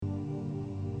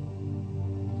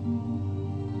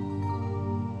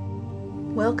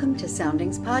Welcome to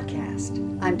Soundings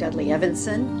Podcast. I'm Dudley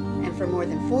Evanson, and for more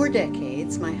than 4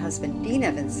 decades, my husband Dean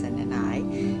Evanson and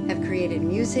I have created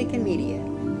music and media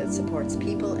that supports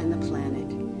people and the planet.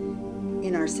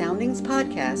 In our Soundings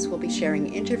Podcast, we'll be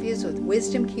sharing interviews with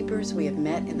wisdom keepers we have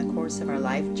met in the course of our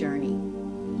life journey.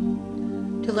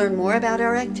 To learn more about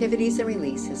our activities and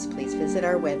releases, please visit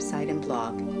our website and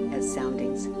blog at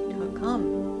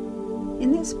soundings.com.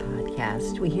 In this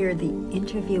podcast, we hear the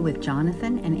interview with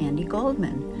Jonathan and Andi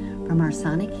Goldman from our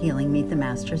Sonic Healing Meet the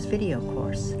Masters video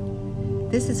course.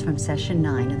 This is from session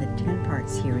 9 of the 10-part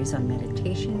series on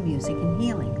meditation, music, and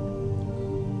healing.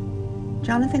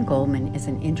 Jonathan Goldman is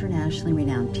an internationally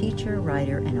renowned teacher,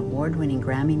 writer, and award-winning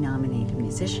Grammy-nominated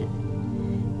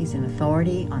musician. He's an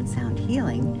authority on sound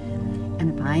healing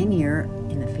and a pioneer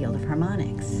in the field of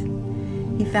harmonics.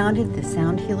 He founded the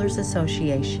Sound Healers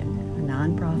Association, a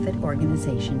nonprofit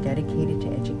organization dedicated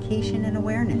to education and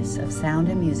awareness of sound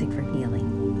and music for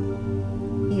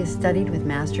healing. He has studied with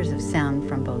masters of sound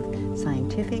from both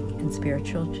scientific and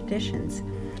spiritual traditions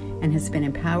and has been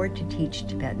empowered to teach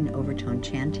Tibetan overtone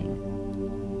chanting.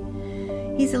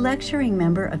 He's a lecturing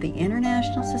member of the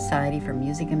International Society for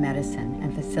Music and Medicine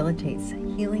and facilitates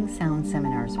healing sound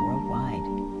seminars worldwide.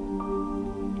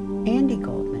 Andi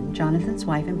Goldman, Jonathan's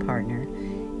wife and partner,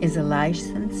 is a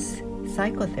licensed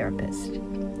psychotherapist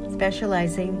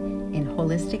specializing in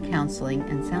holistic counseling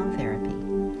and sound therapy.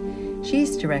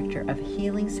 She's director of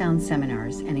Healing Sound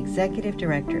Seminars and executive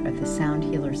director of the Sound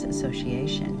Healers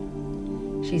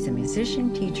Association. She's a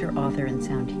musician, teacher, author, and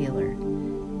sound healer.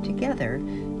 Together,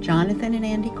 Jonathan and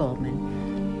Andi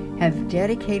Goldman have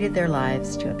dedicated their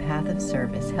lives to a path of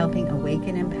service, helping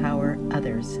awaken and empower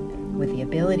others with the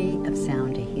ability of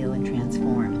sound to heal and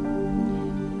transform.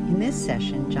 In this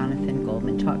session, Jonathan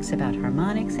Goldman talks about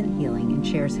harmonics and healing and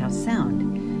shares how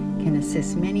sound can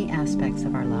assist many aspects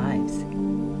of our lives.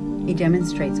 He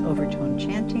demonstrates overtone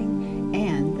chanting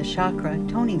and the chakra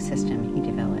toning system he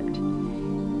developed.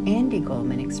 Andi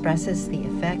Goldman expresses the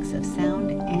effects of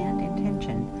sound and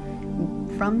intention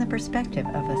from the perspective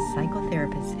of a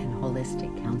psychotherapist and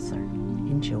holistic counselor.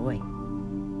 Enjoy.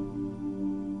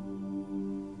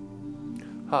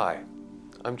 Hi,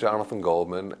 I'm Jonathan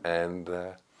Goldman, and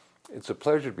it's a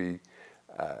pleasure to be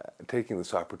taking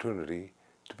this opportunity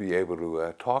to be able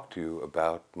to talk to you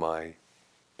about my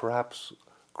perhaps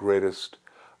greatest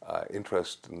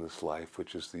interest in this life,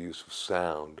 which is the use of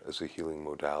sound as a healing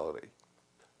modality.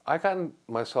 I got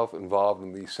myself involved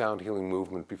in the sound healing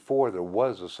movement before there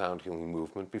was a sound healing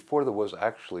movement, before there was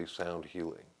actually sound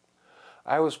healing.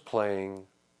 I was playing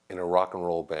in a rock and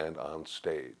roll band on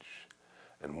stage,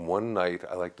 and one night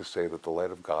I like to say that the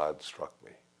light of God struck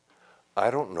me. I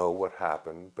don't know what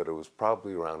happened, but it was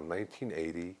probably around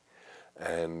 1980,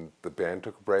 and the band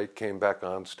took a break, came back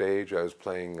on stage. I was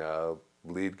playing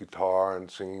lead guitar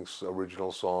and singing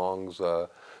original songs,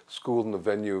 schooled in the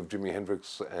venue of Jimi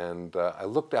Hendrix, and I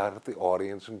looked out at the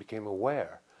audience and became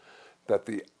aware that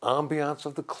the ambiance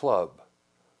of the club,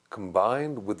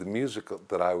 combined with the music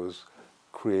that I was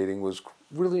creating, was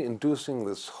really inducing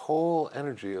this whole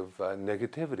energy of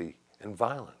negativity and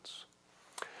violence.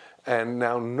 And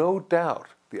now, no doubt,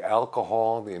 the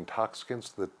alcohol, the intoxicants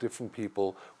that different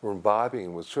people were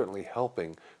imbibing was certainly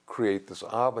helping create this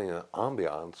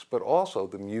ambiance, but also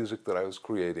the music that I was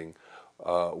creating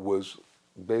was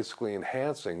basically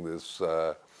enhancing this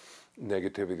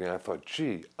negativity. And I thought,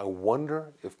 gee, I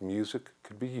wonder if music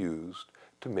could be used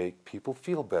to make people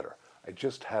feel better. I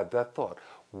just had that thought.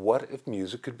 What if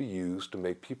music could be used to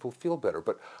make people feel better?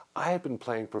 But I had been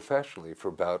playing professionally for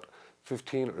about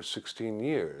 15 or 16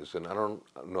 years, and I don't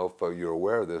know if you're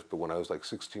aware of this, but when I was like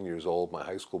 16 years old, my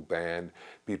high school band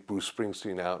beat Bruce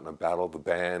Springsteen out in a battle of the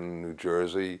band in New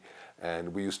Jersey,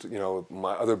 and we used to,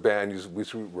 my other band, we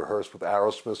used to rehearse with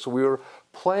Aerosmith, so we were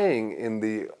playing in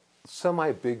the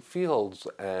semi-big fields,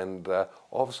 and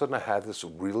all of a sudden I had this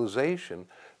realization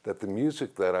that the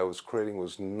music that I was creating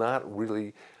was not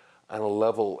really on a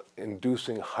level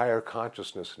inducing higher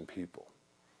consciousness in people.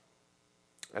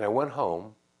 And I went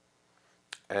home,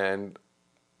 and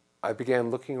I began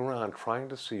looking around, trying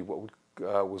to see what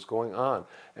was going on.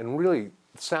 And really,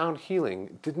 sound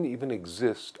healing didn't even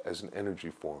exist as an energy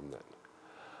form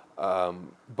then.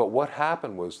 But what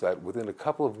happened was that within a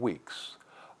couple of weeks,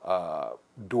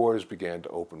 doors began to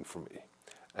open for me.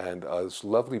 And this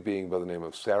lovely being by the name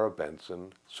of Sarah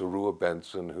Benson, Sarua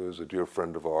Benson, who is a dear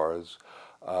friend of ours,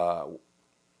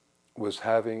 was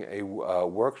having a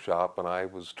workshop, and I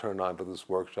was turned on to this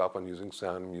workshop on using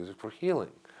sound and music for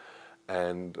healing.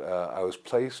 And I was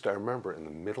placed, I remember, in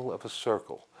the middle of a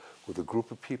circle with a group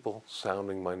of people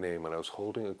sounding my name, and I was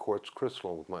holding a quartz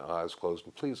crystal with my eyes closed.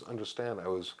 And please understand, I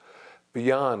was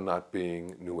beyond not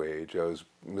being New Age. I was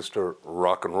Mr.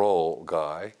 Rock and Roll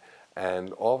guy,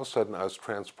 and all of a sudden I was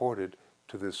transported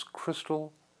to this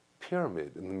crystal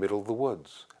pyramid in the middle of the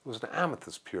woods. It was an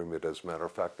amethyst pyramid, as a matter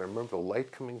of fact. I remember the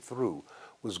light coming through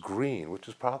was green, which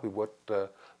is probably what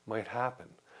might happen.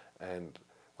 And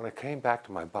when I came back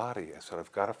to my body, I said,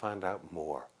 I've got to find out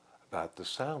more about the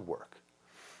sound work.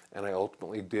 And I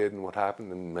ultimately did, and what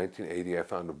happened in 1980, I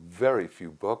found a very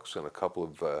few books and a couple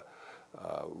of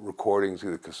recordings,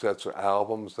 either cassettes or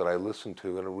albums that I listened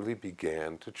to, and it really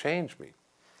began to change me.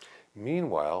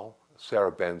 Meanwhile,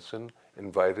 Sarah Benson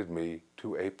invited me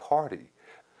to a party.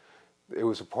 It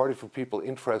was a party for people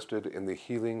interested in the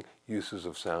healing uses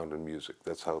of sound and music.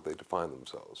 That's how they define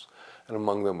themselves. And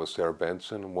among them was Sarah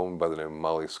Benson, a woman by the name of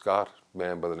Molly Scott, a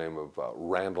man by the name of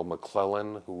Randall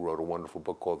McClellan, who wrote a wonderful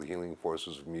book called The Healing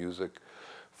Forces of Music.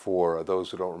 For those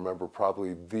who don't remember,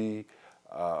 probably the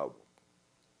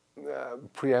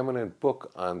preeminent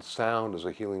book on sound as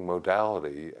a healing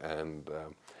modality. And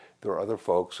there were other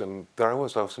folks, and there I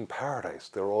was in paradise.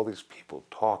 There were all these people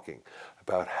talking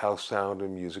about how sound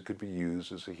and music could be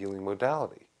used as a healing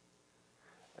modality,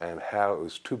 and how it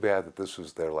was too bad that this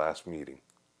was their last meeting.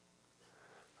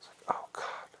 I was like, oh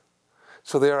God.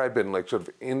 So there I'd been like sort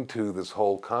of into this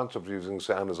whole concept of using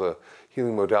sound as a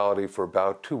healing modality for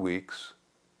about 2 weeks,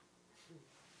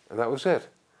 and that was it.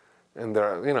 And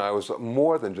there, I was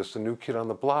more than just a new kid on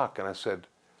the block, and I said,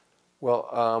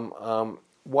 well,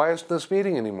 why isn't this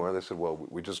meeting anymore? They said, well,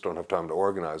 we just don't have time to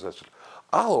organize. I said,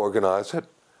 I'll organize it.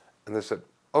 And they said,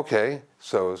 okay.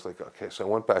 So I was like, okay. So I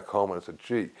went back home and I said,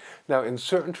 gee. Now, in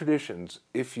certain traditions,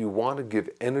 if you want to give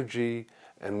energy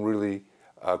and really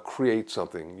create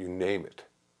something, you name it.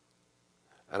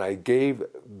 And I gave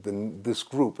this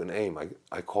group an aim.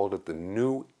 I called it the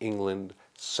New England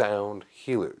Sound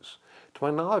Healers. To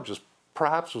my knowledge, this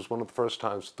perhaps was one of the first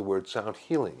times that the word sound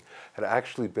healing had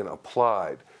actually been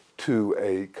applied to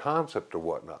a concept or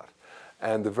whatnot.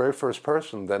 And the very first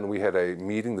person, then we had a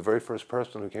meeting, the very first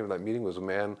person who came to that meeting was a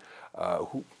man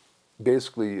who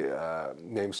basically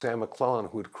named Sam McClellan,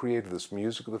 who had created this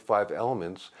music of the 5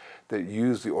 elements that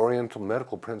used the Oriental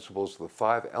medical principles of the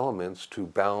 5 elements to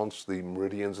balance the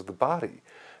meridians of the body.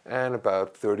 And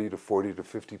about 30 to 40 to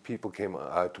 50 people came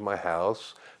to my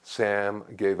house. Sam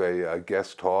gave a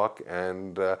guest talk,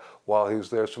 and while he was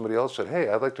there, somebody else said, hey,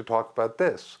 I'd like to talk about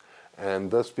this.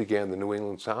 And thus began the New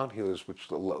England Sound Healers, which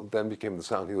then became the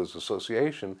Sound Healers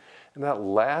Association. And that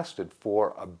lasted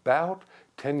for about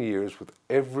 10 years, with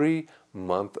every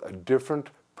month a different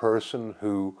person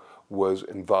who was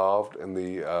involved in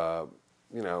the,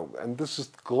 and this is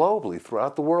globally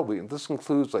throughout the world. This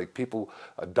includes like people,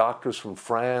 doctors from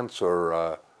France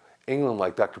or England,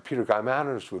 like Dr. Peter Guy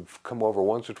Manners would come over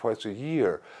once or twice a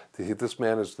year. This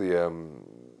man is the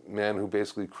man who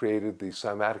basically created the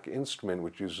cymatic instrument,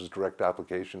 which uses direct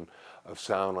application of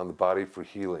sound on the body for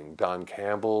healing. Don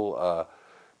Campbell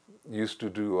used to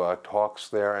do talks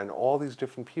there, and all these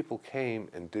different people came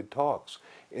and did talks.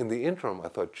 In the interim, I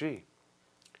thought, gee,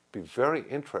 it'd be very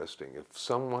interesting if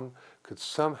someone could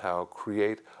somehow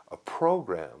create a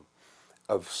program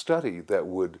of study that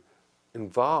would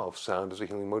involve sound as a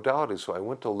healing modality. So I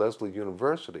went to Lesley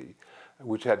University,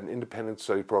 which had an independent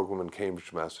study program in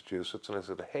Cambridge, Massachusetts, and I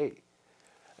said, hey.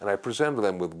 And I presented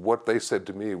them with what they said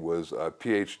to me was a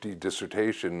PhD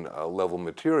dissertation level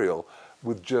material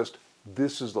with just,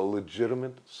 this is a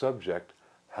legitimate subject,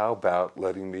 how about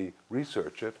letting me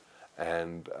research it?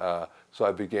 And so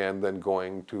I began then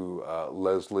going to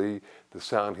Lesley. The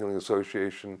Sound Healing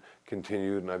Association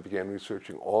continued, and I began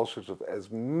researching all sorts of,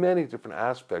 as many different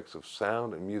aspects of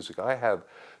sound and music. I have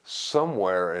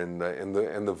somewhere in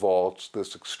the vaults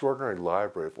this extraordinary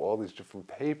library of all these different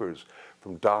papers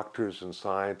from doctors and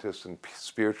scientists and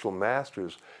spiritual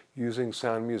masters using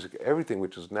sound music, everything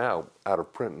which is now out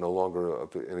of print, no longer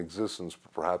in existence.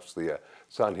 Perhaps the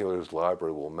Sound Healers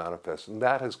Library will manifest, and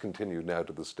that has continued now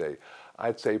to this day.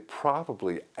 I'd say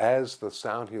probably as the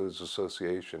Sound Healers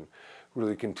Association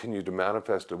really continued to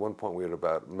manifest, at one point we had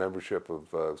about membership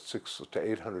of 600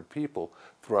 to 800 people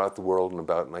throughout the world in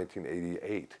about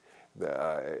 1988.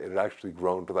 It had actually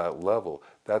grown to that level.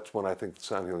 That's when I think the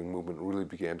sound healing movement really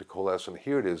began to coalesce, and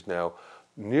here it is now,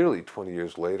 nearly 20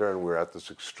 years later, and we're at this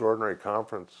extraordinary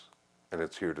conference, and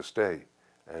it's here to stay,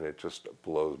 and it just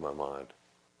blows my mind.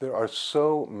 There are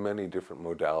so many different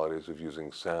modalities of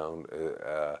using sound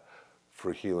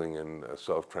for healing and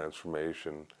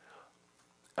self-transformation.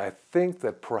 I think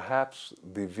that perhaps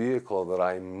the vehicle that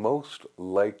I most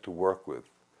like to work with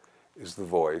is the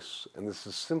voice, and this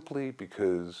is simply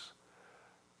because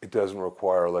it doesn't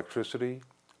require electricity,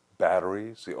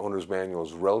 batteries. The owner's manual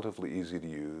is relatively easy to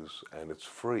use, and it's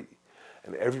free.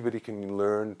 and everybody can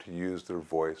learn to use their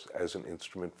voice as an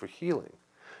instrument for healing.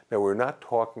 Now, we're not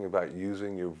talking about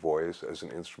using your voice as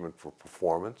an instrument for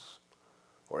performance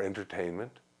or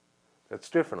entertainment. That's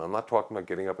different. I'm not talking about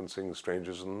getting up and singing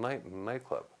Strangers in the Night in a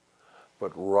nightclub,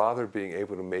 but rather being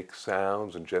able to make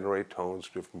sounds and generate tones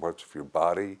to different parts of your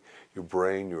body, your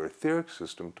brain, your etheric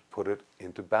system to put it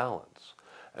into balance.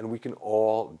 And we can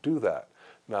all do that.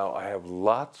 Now, I have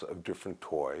lots of different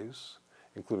toys,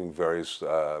 including various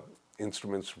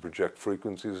instruments to project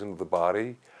frequencies into the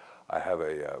body. I have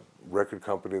a record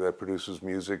company that produces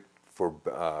music for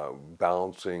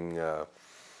balancing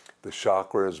the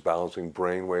chakras, balancing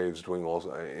brain waves, doing all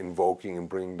invoking and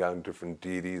bringing down different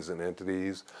deities and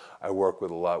entities. I work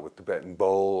with a lot with Tibetan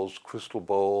bowls, crystal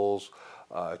bowls,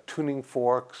 tuning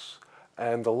forks,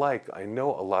 and the like. I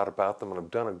know a lot about them, and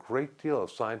I've done a great deal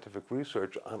of scientific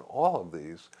research on all of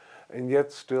these, and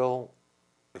yet still,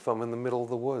 if I'm in the middle of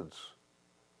the woods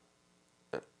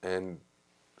and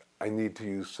I need to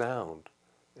use sound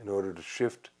in order to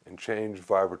shift and change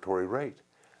vibratory rate,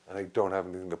 and I don't have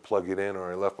anything to plug it in,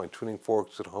 or I left my tuning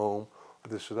forks at home, or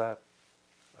this or that,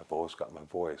 I've always got my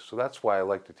voice. So that's why I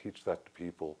like to teach that to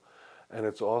people. And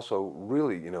it's also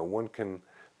really, one can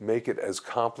make it as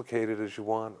complicated as you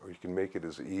want, or you can make it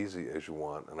as easy as you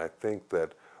want. And I think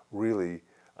that really,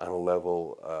 on a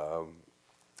level,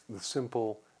 the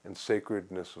simple and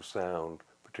sacredness of sound,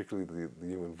 particularly the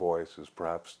human voice, is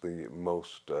perhaps the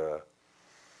most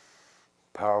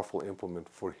powerful implement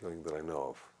for healing that I know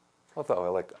of.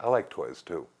 Although I like toys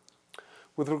too.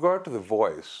 With regard to the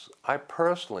voice, I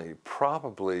personally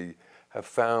probably have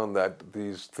found that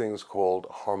these things called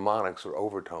harmonics or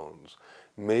overtones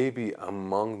may be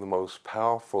among the most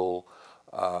powerful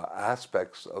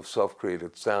aspects of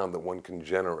self-created sound that one can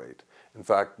generate. In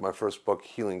fact, my first book,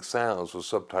 Healing Sounds, was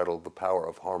subtitled The Power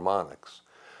of Harmonics.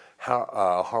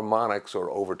 Harmonics or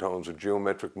overtones are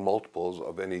geometric multiples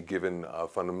of any given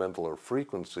fundamental or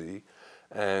frequency,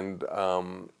 and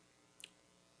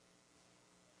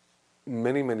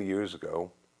many, many years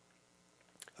ago,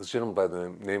 this gentleman by the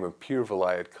name of Pir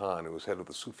Vilayat Khan, who was head of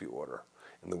the Sufi order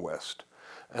in the West.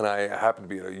 And I happened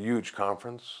to be at a huge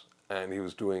conference, and he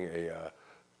was doing a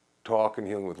talk on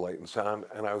healing with light and sound,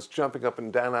 and I was jumping up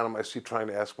and down out of my seat trying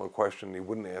to ask him a question, and he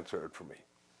wouldn't answer it for me.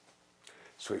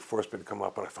 So he forced me to come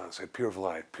up, and I finally said, Pir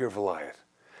Vilayat, Pir Vilayat.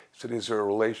 He said, is there a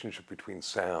relationship between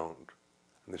sound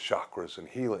and the chakras and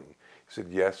healing? He said,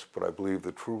 yes, but I believe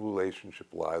the true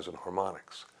relationship lies in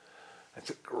harmonics. I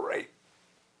said, great.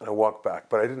 And I walked back,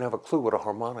 but I didn't have a clue what a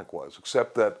harmonic was,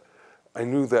 except that I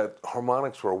knew that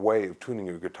harmonics were a way of tuning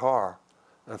your guitar.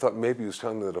 And I thought maybe he was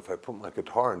telling me that if I put my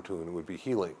guitar in tune, it would be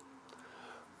healing.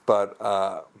 But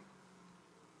I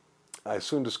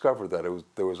soon discovered that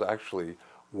there was actually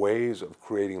ways of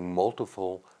creating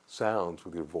multiple sounds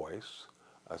with your voice,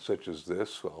 such as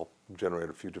this. I'll generate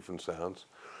a few different sounds.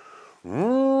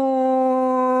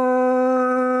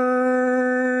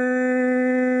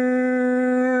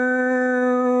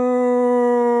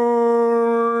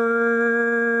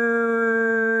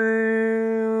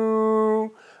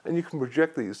 And you can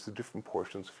project these to different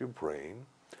portions of your brain,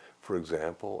 for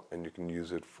example, and you can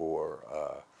use it for,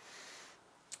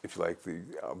 if you like, the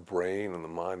brain and the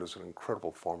mind is an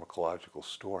incredible pharmacological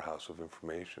storehouse of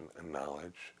information and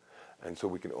knowledge. And so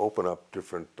we can open up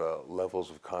different levels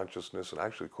of consciousness and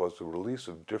actually cause the release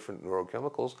of different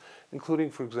neurochemicals,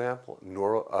 including, for example,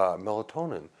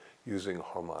 melatonin using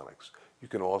harmonics. You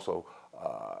can also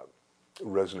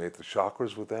resonate the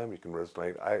chakras with them. You can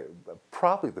resonate.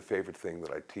 Probably the favorite thing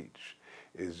that I teach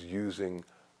is using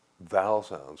vowel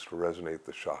sounds to resonate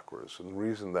the chakras. And the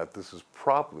reason that this is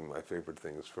probably my favorite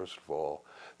thing is, first of all,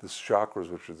 the chakras,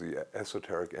 which are the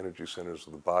esoteric energy centers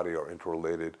of the body, are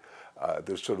interrelated.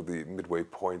 They're sort of the midway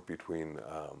point between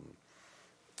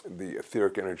the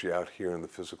etheric energy out here in the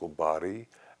physical body.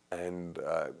 And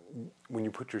when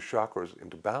you put your chakras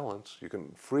into balance, you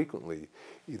can frequently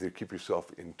either keep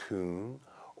yourself in tune,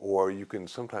 or you can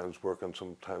sometimes work on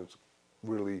sometimes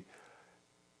really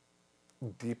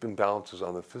deep imbalances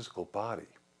on the physical body.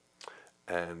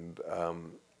 And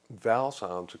vowel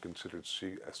sounds are considered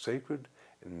sacred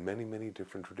in many, many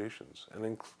different traditions.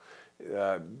 And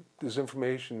there's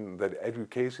information that Edgar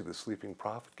Cayce, the sleeping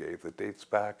prophet, gave that dates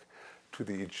back to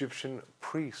the Egyptian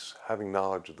priests having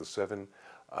knowledge of the 7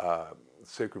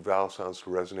 sacred vowel sounds to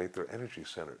resonate their energy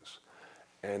centers.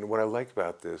 And what I like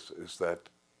about this is that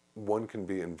one can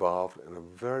be involved in a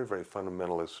very, very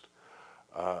fundamentalist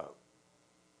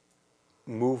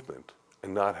movement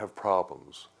and not have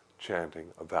problems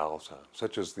chanting a vowel sound,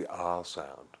 such as the ah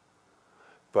sound.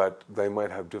 But they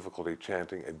might have difficulty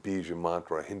chanting a bija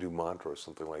mantra, a Hindu mantra, or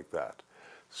something like that.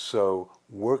 So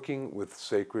working with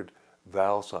sacred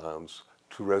vowel sounds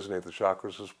to resonate the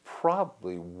chakras is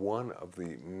probably one of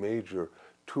the major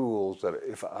tools that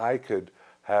if I could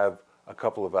have a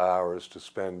couple of hours to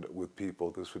spend with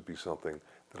people, this would be something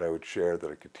that I would share, that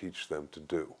I could teach them to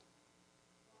do.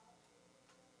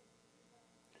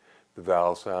 The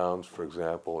vowel sounds, for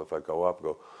example, if I go up,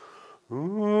 go,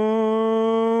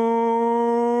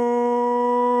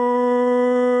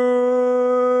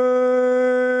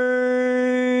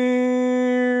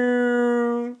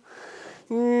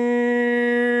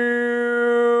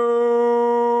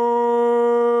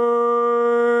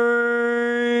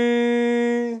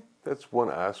 that's one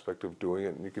aspect of doing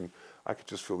it, and I could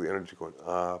just feel the energy going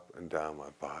up and down my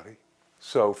body.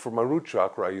 So for my root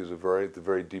chakra, I use the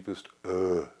very deepest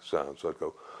sound. So I'd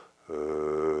go,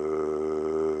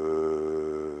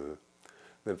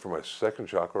 Then for my second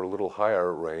chakra, a little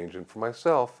higher range, and for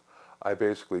myself, I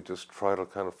basically just try to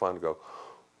kind of find go,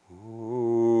 ooh.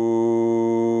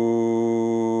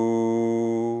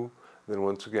 Then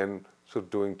once again, sort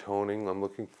of doing toning, I'm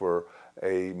looking for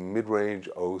a mid-range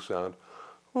O sound.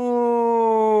 For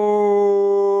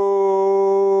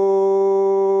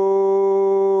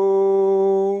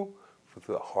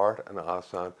the heart and Ah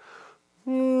sound.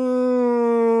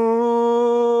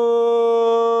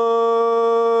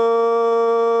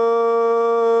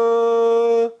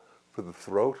 For the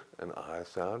throat and I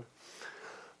sound.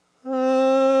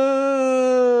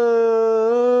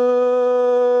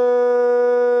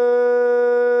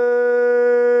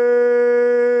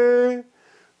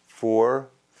 For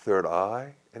third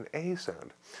eye and A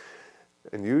sound.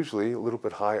 And usually a little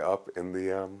bit high up in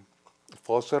the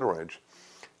falsetto range.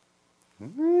 I'll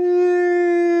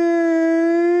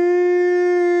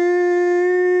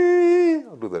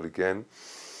do that again.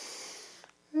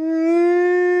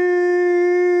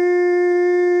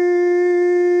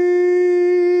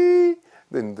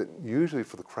 Then usually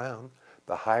for the crown,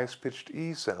 the highest pitched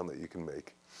E sound that you can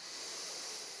make.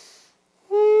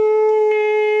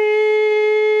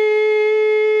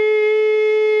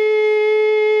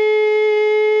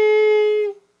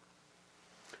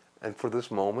 And for this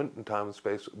moment in time and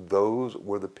space, those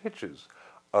were the pitches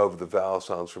of the vowel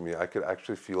sounds for me. I could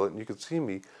actually feel it, and you could see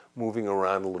me moving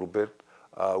around a little bit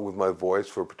with my voice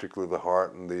for particularly the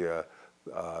heart and the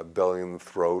belly and the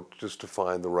throat, just to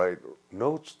find the right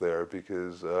notes there,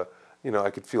 because I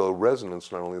could feel a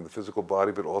resonance not only in the physical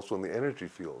body but also in the energy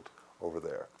field over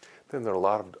there. Then there are a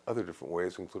lot of other different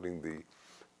ways, including the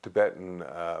Tibetan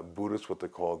Buddhists, what they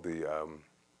call the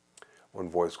one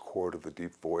voice chord of the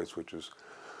deep voice, which is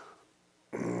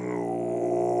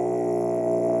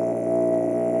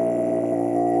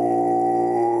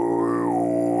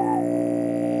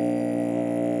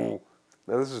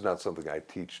now, this is not something I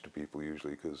teach to people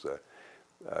usually, because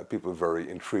people are very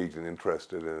intrigued and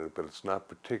interested in it, but it's not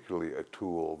particularly a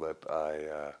tool that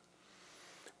I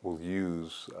will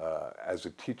use as a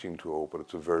teaching tool, but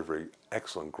it's a very, very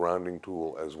excellent grounding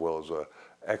tool, as well as an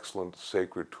excellent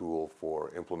sacred tool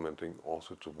for implementing all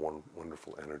sorts of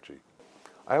wonderful energy.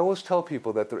 I always tell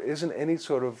people that there isn't any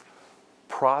sort of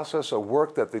process or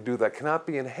work that they do that cannot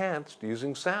be enhanced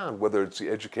using sound, whether it's the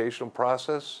educational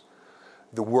process,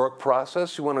 the work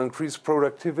process. You want to increase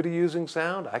productivity using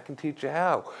sound? I can teach you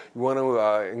how. You want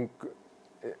to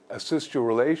assist your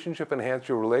relationship, enhance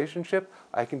your relationship?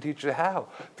 I can teach you how.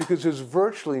 Because there's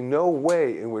virtually no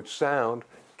way in which sound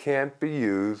can't be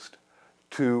used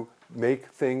to make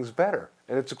things better.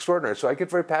 And it's extraordinary. So I get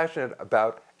very passionate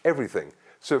about everything.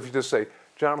 So if you just say,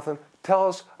 Jonathan, tell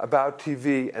us about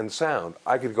TV and sound,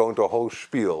 I could go into a whole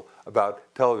spiel about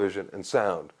television and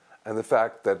sound. And the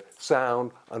fact that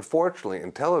sound, unfortunately,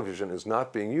 in television is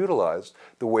not being utilized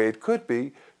the way it could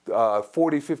be.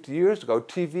 40, 50 years ago,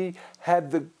 TV had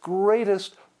the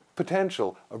greatest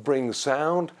potential of bringing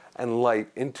sound and light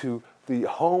into the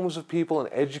homes of people and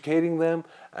educating them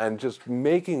and just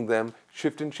making them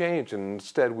shift and change. And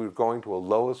instead, we're going to a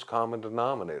lowest common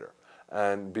denominator.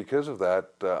 And because of that,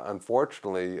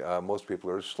 unfortunately, most people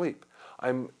are asleep.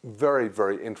 I'm very,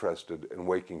 very interested in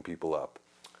waking people up.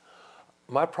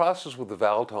 My process with the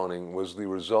vowel toning was the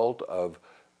result of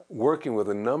working with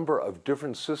a number of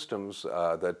different systems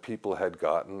that people had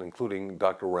gotten, including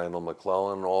Dr. Randall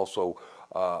McClellan, and also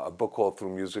a book called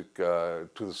Through Music to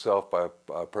the Self by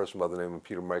a person by the name of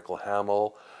Peter Michael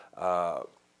Hamill,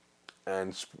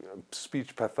 and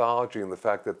speech pathology, and the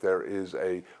fact that there is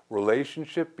a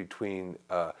relationship between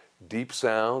deep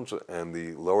sounds and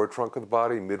the lower trunk of the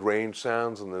body, mid-range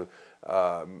sounds and the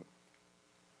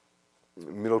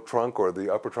middle trunk or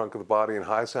the upper trunk of the body, and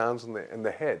high sounds in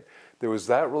the head. There was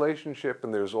that relationship,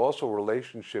 and there's also a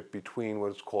relationship between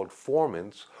what is called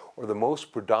formants, or the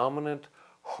most predominant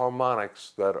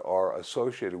harmonics that are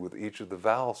associated with each of the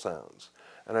vowel sounds.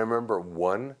 And I remember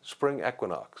one spring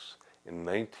equinox in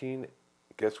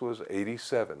guess it was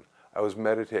 87, I was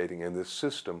meditating, and this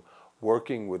system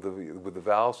working with the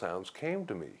vowel sounds came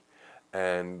to me.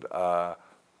 And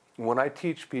when I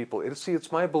teach people,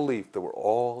 it's my belief that we're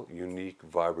all unique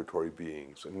vibratory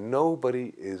beings, and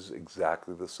nobody is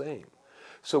exactly the same.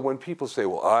 So when people say,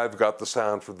 well, I've got the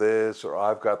sound for this, or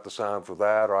I've got the sound for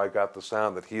that, or I got the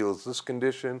sound that heals this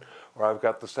condition, or I've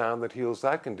got the sound that heals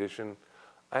that condition,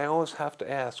 I always have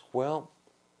to ask, well,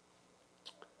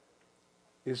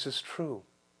 is this true?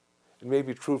 It may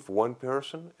be true for one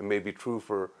person, it may be true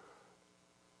for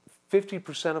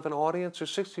 50% of an audience or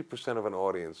 60% of an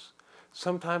audience,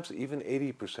 sometimes even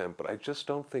 80%, but I just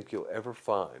don't think you'll ever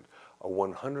find a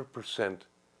 100%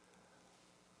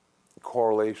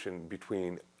 correlation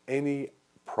between any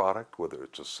product, whether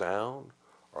it's a sound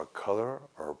or a color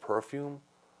or a perfume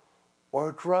or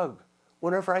a drug.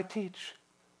 Whenever I teach,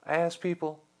 I ask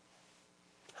people,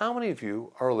 how many of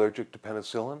you are allergic to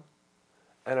penicillin?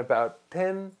 And about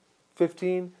 10,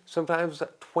 15, sometimes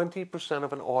 20%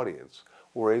 of an audience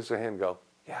will raise their hand and go,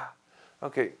 yeah,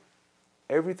 okay,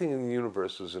 everything in the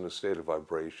universe is in a state of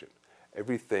vibration.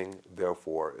 Everything,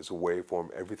 therefore, is a waveform.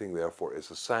 Everything, therefore,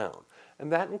 is a sound.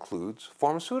 And that includes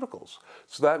pharmaceuticals.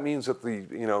 So that means that the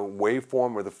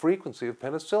waveform or the frequency of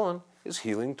penicillin is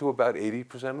healing to about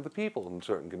 80% of the people in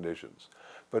certain conditions.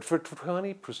 But for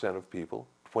 20% of people,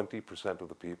 20% of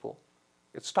the people,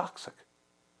 it's toxic.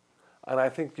 And I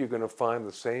think you're going to find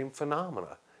the same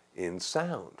phenomena in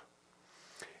sound.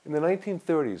 In the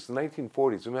 1930s, the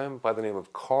 1940s, a man by the name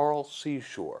of Carl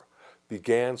Seashore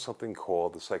began something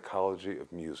called the psychology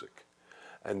of music.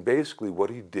 And basically what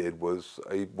he did was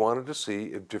he wanted to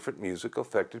see if different music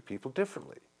affected people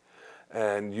differently.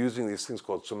 And using these things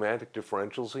called semantic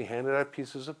differentials, he handed out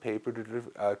pieces of paper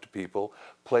to people,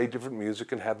 played different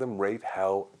music, and had them rate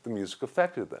how the music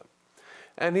affected them.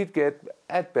 And he'd get,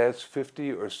 at best,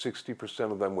 50 or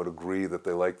 60% of them would agree that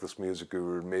they liked this music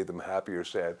or it made them happy or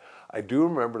sad. I do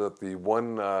remember that the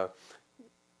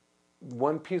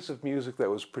one piece of music that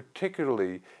was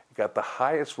particularly, got the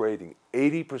highest rating,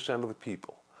 80% of the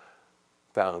people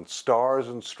found Stars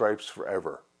and Stripes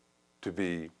Forever to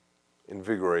be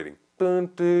invigorating.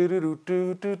 But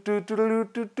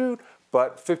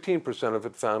 15% of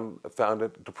it found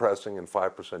it depressing, and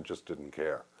 5% just didn't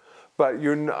care. But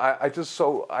I just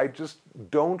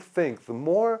don't think the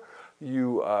more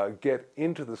you get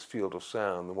into this field of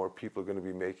sound, the more people are going to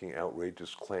be making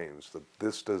outrageous claims that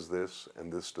this does this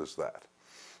and this does that.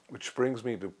 Which brings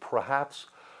me to perhaps,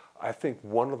 I think,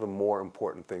 one of the more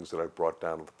important things that I brought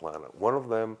down to the planet. One of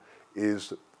them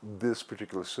is this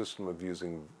particular system of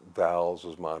using vowels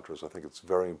as mantras. I think it's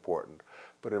very important.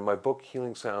 But in my book,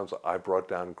 Healing Sounds, I brought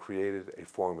down and created a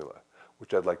formula,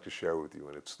 which I'd like to share with you,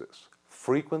 and it's this.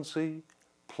 Frequency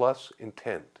plus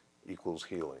intent equals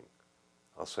healing.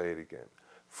 I'll say it again.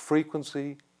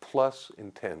 Frequency plus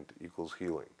intent equals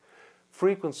healing.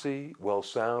 Frequency, well,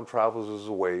 sound travels as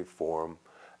a waveform,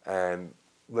 and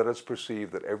let us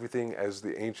perceive that everything, as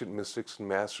the ancient mystics and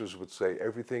masters would say,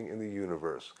 everything in the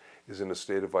universe is in a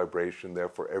state of vibration.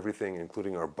 Therefore, everything,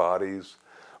 including our bodies,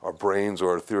 our brains,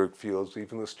 or our etheric fields,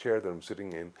 even this chair that I'm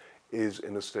sitting in, is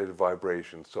in a state of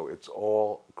vibration. So it's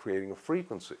all creating a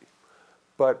frequency.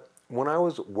 But when I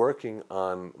was working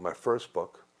on my first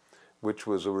book, which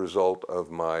was a result of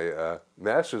my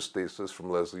master's thesis from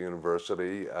Lesley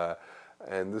University,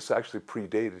 and this actually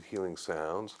predated Healing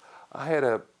Sounds, I had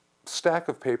a stack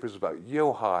of papers about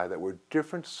Yo-Hi that were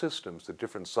different systems that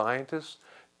different scientists,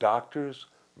 doctors,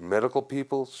 medical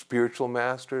people, spiritual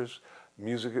masters,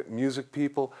 music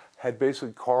people had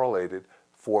basically correlated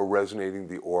for resonating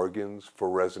the organs,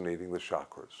 for resonating the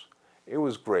chakras. It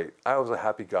was great. I was a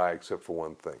happy guy except for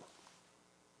one thing.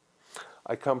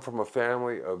 I come from a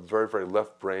family of very, very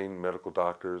left-brain medical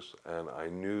doctors, and I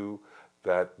knew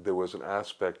that there was an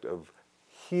aspect of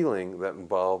healing that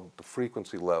involved the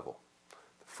frequency level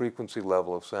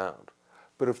of sound.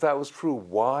 But if that was true,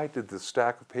 why did this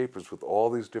stack of papers with all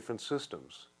these different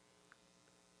systems,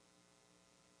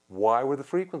 why were the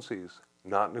frequencies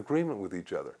not in agreement with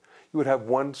each other? You would have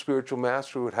one spiritual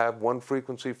master who would have one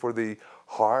frequency for the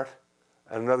heart,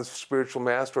 and another spiritual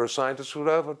master or scientist would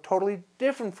have a totally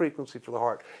different frequency for the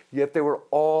heart. Yet they were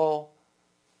all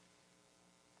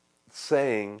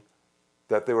saying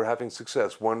that they were having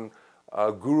success. One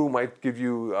guru might give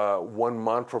you one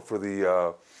mantra for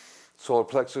the solar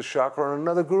plexus chakra, and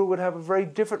another guru would have a very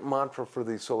different mantra for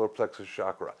the solar plexus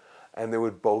chakra, and they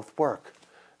would both work.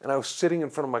 And I was sitting in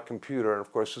front of my computer, and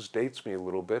of course this dates me a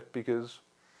little bit because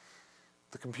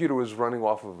The computer was running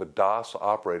off of a DOS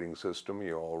operating system.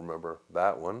 You all remember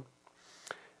that one.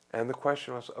 And the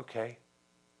question was, okay,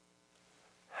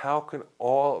 how can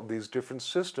all of these different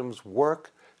systems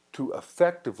work to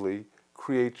effectively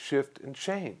create shift and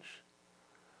change?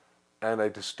 And I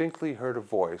distinctly heard a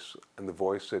voice, and the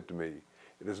voice said to me,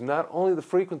 it is not only the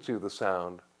frequency of the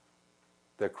sound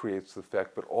that creates the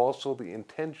effect, but also the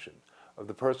intention of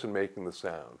the person making the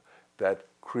sound that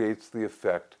creates the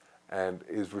effect and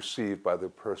is received by the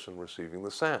person receiving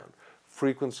the sound.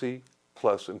 Frequency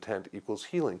plus intent equals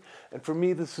healing. And for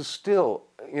me, this is still,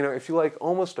 if you like,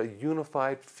 almost a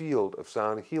unified field of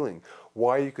sound healing.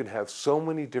 Why you can have so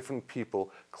many different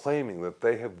people claiming that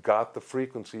they have got the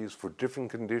frequencies for different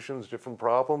conditions, different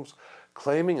problems,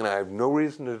 claiming, and I have no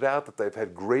reason to doubt that they've had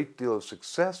a great deal of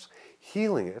success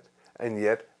healing it, and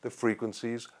yet the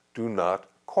frequencies do not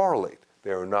correlate.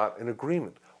 They are not in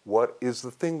agreement. What is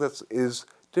the thing that is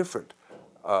different?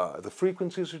 The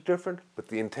frequencies are different, but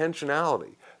the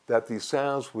intentionality that these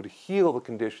sounds would heal the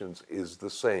conditions is the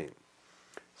same.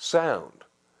 Sound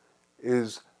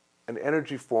is an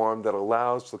energy form that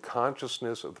allows the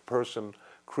consciousness of the person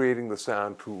creating the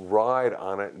sound to ride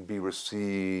on it and be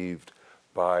received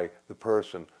by the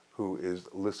person who is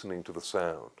listening to the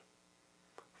sound.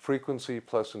 Frequency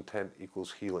plus intent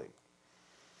equals healing.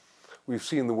 We've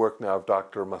seen the work now of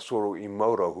Dr. Masaru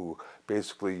Emoto, who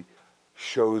basically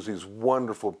shows these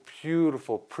wonderful,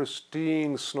 beautiful,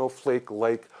 pristine,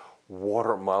 snowflake-like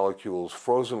water molecules,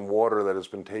 frozen water that has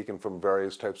been taken from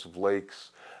various types of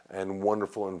lakes and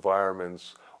wonderful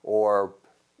environments, or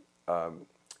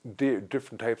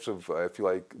different types of, if you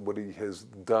like, what he has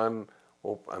done.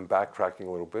 Well, I'm backtracking a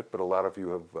little bit, but a lot of you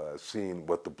have seen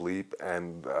What the Bleep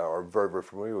and are very, very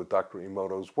familiar with Dr.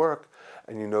 Emoto's work,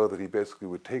 and you know that he basically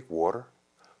would take water,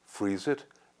 freeze it,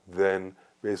 then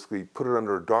basically put it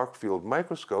under a dark field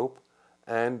microscope,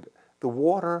 and the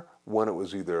water, when it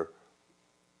was either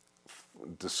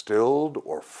distilled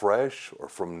or fresh or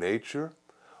from nature,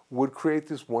 would create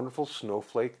this wonderful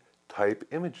snowflake type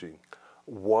imaging,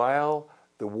 while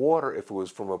the water, if it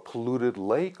was from a polluted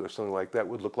lake or something like that,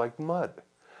 would look like mud.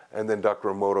 And then Dr.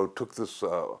 Emoto took this,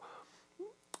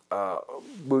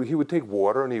 he would take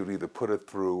water and he would either put it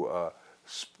through,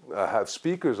 have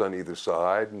speakers on either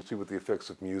side and see what the effects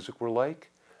of music were like.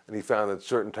 And he found that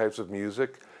certain types of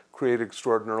music created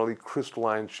extraordinarily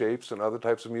crystalline shapes, and other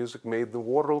types of music made the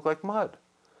water look like mud.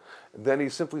 And then he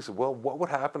simply said, well, what would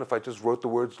happen if I just wrote the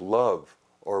words love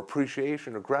or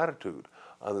appreciation or gratitude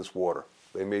on this water?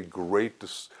 They made great,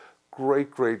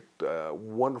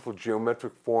 wonderful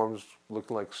geometric forms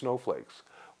looking like snowflakes.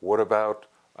 What about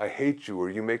I hate you or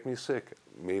you make me sick?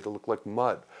 Made it look like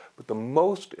mud. But the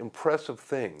most impressive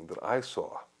thing that I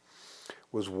saw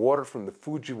was water from the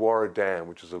Fujiwara Dam,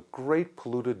 which is a great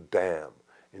polluted dam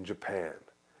in Japan.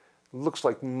 It looks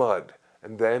like mud.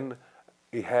 And then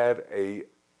he had a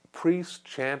priest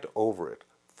chant over it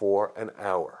for an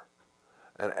hour.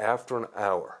 And after an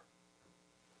hour,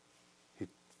 he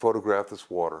photographed this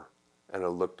water, and it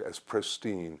looked as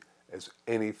pristine as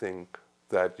anything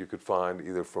that you could find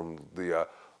either from the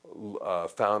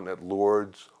fountain at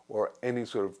Lourdes or any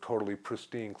sort of totally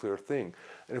pristine, clear thing.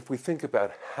 And if we think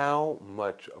about how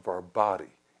much of our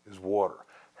body is water,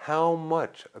 how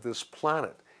much of this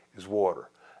planet is water,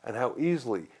 and how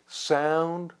easily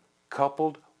sound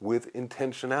coupled with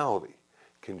intentionality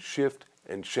can shift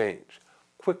and change.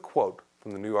 Quick quote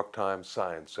from the New York Times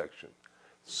science section.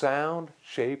 Sound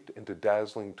shaped into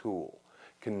dazzling tool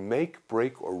can make,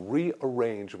 break, or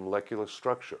rearrange molecular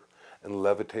structure and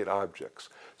levitate objects.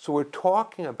 So we're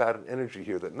talking about an energy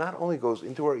here that not only goes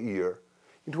into our ear,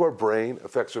 into our brain,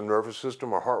 affects our nervous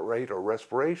system, our heart rate, our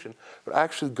respiration, but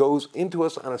actually goes into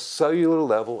us on a cellular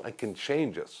level and can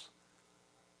change us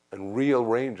and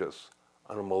rearrange us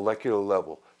on a molecular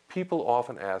level. People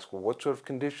often ask, well, what sort of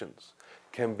conditions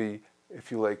can be,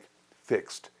 if you like,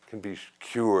 fixed, can be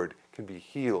cured, can be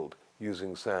healed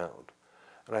using sound?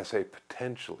 And I say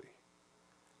potentially.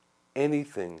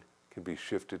 Anything can be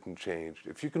shifted and changed.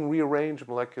 If you can rearrange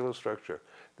molecular structure,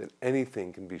 then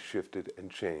anything can be shifted and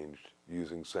changed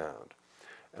using sound.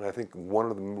 And I think one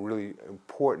of the really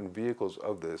important vehicles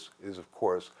of this is, of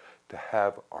course, to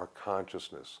have our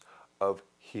consciousness of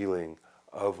healing,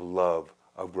 of love,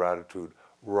 of gratitude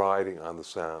riding on the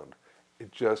sound.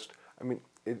 It just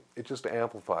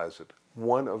amplifies it.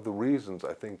 One of the reasons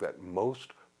I think that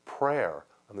most prayer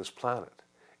on this planet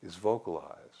is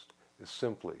vocalized is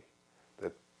simply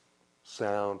that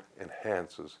sound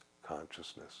enhances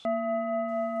consciousness.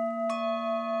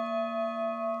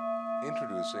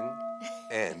 Introducing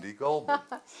Andi Goldman.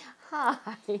 Hi,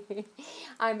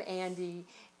 I'm Andi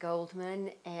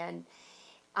Goldman, and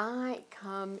I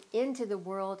come into the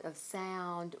world of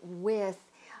sound with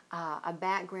a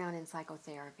background in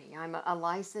psychotherapy. I'm a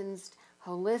licensed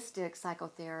holistic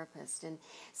psychotherapist, and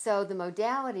so the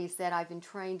modalities that I've been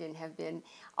trained in have been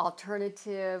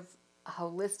alternative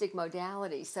holistic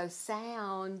modalities. So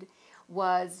sound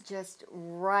was just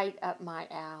right up my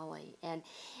alley, and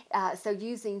so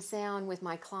using sound with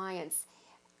my clients,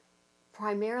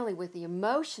 primarily with the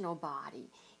emotional body,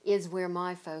 is where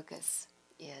my focus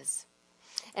is.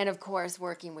 And of course,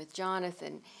 working with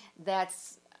Jonathan,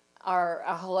 that's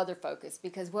a whole other focus,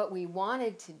 because what we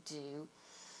wanted to do,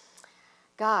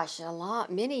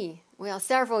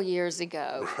 several years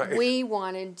ago, Right. we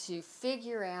wanted to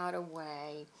figure out a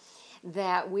way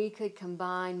that we could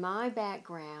combine my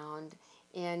background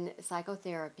in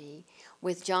psychotherapy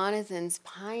with Jonathan's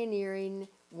pioneering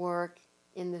work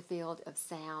in the field of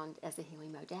sound as a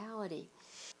healing modality.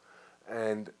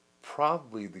 And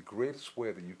probably the greatest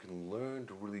way that you can learn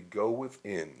to really go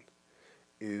within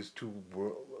is to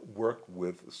work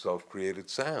with self-created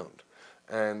sound.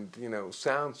 And,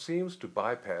 sound seems to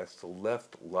bypass the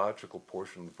left logical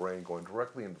portion of the brain, going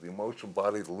directly into the emotional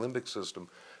body, the limbic system,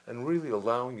 and really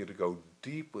allowing you to go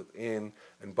deep within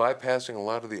and bypassing a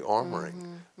lot of the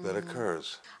armoring that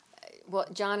occurs. Well,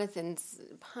 Jonathan's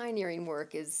pioneering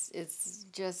work is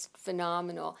just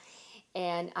phenomenal.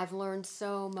 And I've learned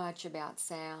so much about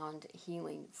sound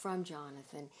healing from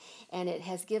Jonathan. And it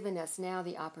has given us now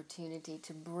the opportunity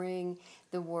to bring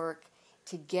the work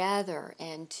together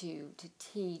and to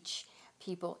teach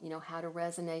people, how to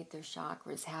resonate their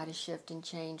chakras, how to shift and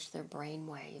change their brain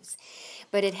waves.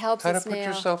 But it helps How to us put now.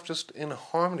 yourself just in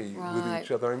harmony with Right.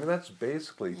 each other. I mean, that's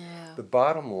basically Yeah. the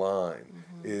bottom line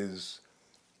is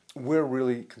we're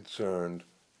really concerned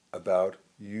about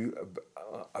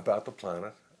about the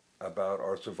planet, about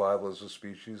our survival as a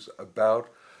species, about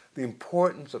the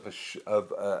importance of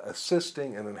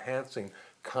assisting and enhancing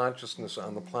consciousness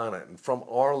on the planet. And from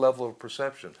our level of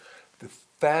perception, the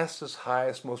fastest,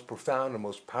 highest, most profound, and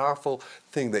most powerful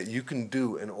thing that you can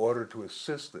do in order to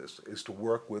assist this is to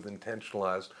work with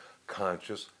intentionalized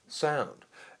conscious sound.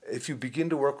 If you begin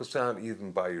to work with sound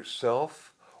even by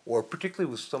yourself, or particularly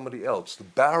with somebody else, the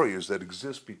barriers that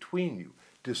exist between you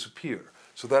disappear.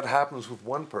 So that happens with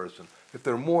one person. If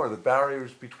there are more, the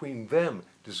barriers between them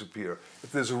disappear.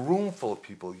 If there's a room full of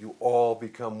people, you all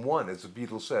become one. As the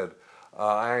Beatles said,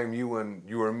 I am you and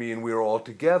you are me and we are all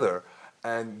together.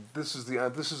 And this is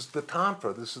the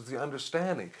tantra, this is the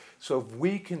understanding. So if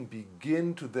we can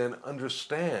begin to then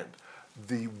understand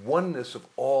the oneness of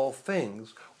all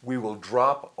things, we will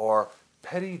drop our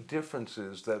petty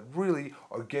differences that really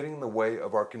are getting in the way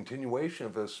of our continuation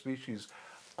of a species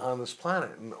on this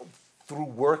planet, and through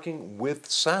working with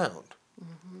sound.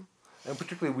 And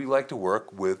particularly we like to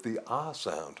work with the ah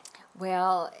sound.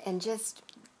 Well, and just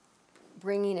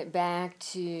bringing it back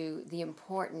to the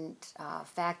important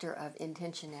factor of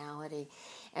intentionality.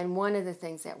 And one of the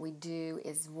things that we do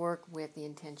is work with the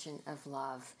intention of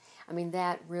love. I mean,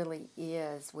 that really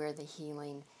is where the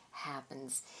healing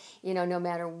happens. No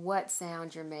matter what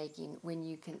sound you're making, when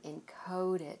you can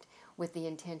encode it with the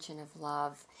intention of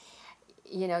love,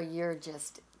 you're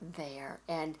just there.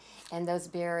 And those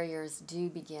barriers do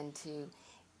begin to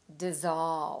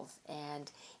dissolve,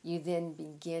 and you then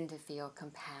begin to feel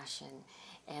compassion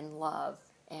and love,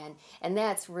 and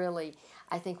that's really,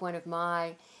 I think, one of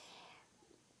my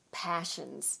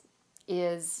passions,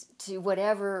 is to,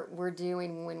 whatever we're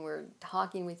doing, when we're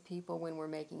talking with people, when we're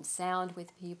making sound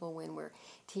with people, when we're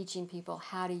teaching people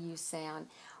how to use sound,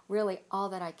 really all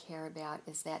that I care about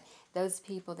is that those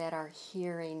people that are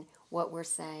hearing what we're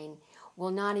saying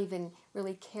will not even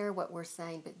really care what we're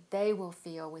saying, but they will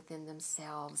feel within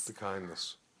themselves The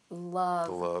kindness, love,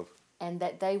 the love. and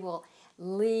that they will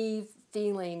leave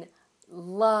feeling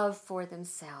love for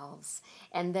themselves,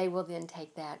 and they will then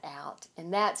take that out.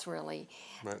 And that's really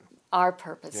Right. our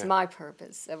purpose, Yeah. my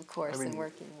purpose, of course, I mean, in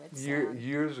working with sound.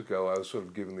 Years ago, I was sort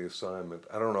of given the assignment.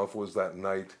 I don't know if it was that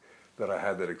night that I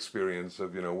had that experience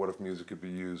of, what if music could be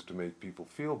used to make people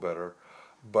feel better,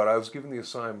 but I was given the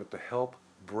assignment to help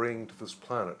bring to this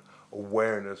planet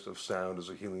awareness of sound as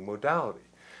a healing modality.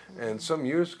 And some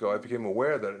years ago, I became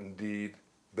aware that indeed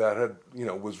that had,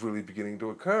 was really beginning to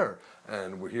occur.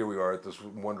 And here we are at this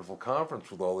wonderful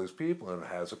conference with all these people, and it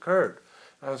has occurred.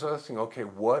 And I was asking, okay,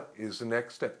 what is the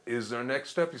next step? Is there a next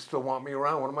step? You still want me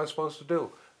around? What am I supposed to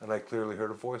do? And I clearly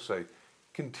heard a voice say,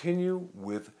 continue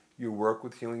with your work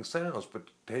with healing sounds, but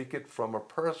take it from a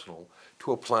personal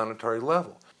to a planetary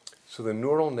level. So the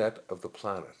neural net of the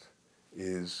planet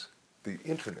is the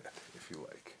internet, if you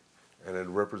like, and it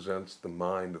represents the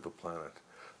mind of the planet.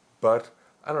 But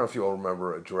I don't know if you all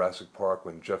remember Jurassic Park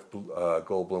when Jeff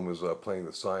Goldblum was playing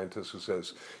the scientist who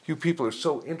says, "You people are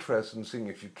so interested in seeing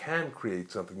if you can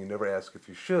create something, you never ask if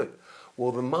you should."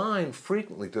 Well, the mind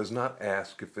frequently does not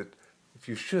ask if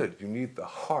you should. You need the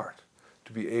heart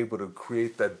to be able to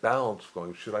create that balance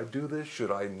going, should I do this?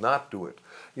 Should I not do it?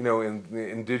 You know, in the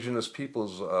indigenous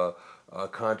peoples'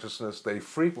 consciousness, they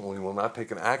frequently will not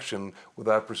take an action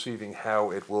without perceiving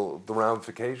how it will, the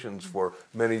ramifications for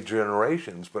many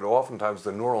generations, but oftentimes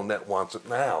the neural net wants it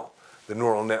now. The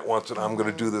neural net wants it, I'm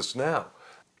going to do this now.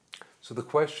 So the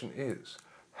question is,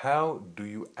 how do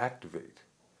you activate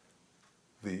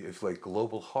the, if you like,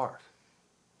 global heart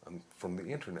from the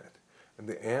internet? And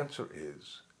the answer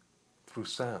is through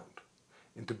sound.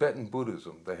 In Tibetan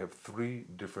Buddhism, they have three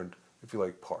different, if you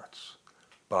like, parts: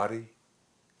 body,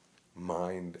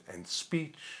 mind, and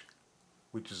speech,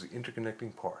 which is the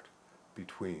interconnecting part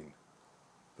between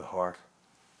the heart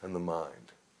and the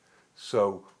mind.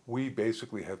 So we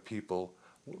basically have people,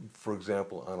 for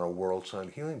example, on our World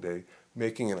Sound Healing Day,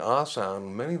 making an ah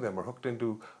sound. Many of them are hooked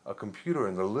into a computer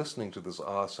and they're listening to this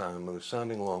ah sound and they're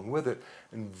sounding along with it.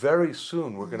 And very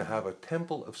soon we're going to have a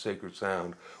temple of sacred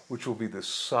sound, which will be this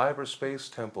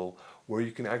cyberspace temple where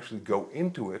you can actually go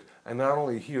into it and not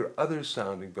only hear others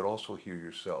sounding, but also hear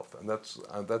yourself. And that's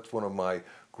one of my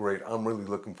great, I'm really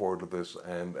looking forward to this,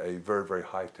 and a very, very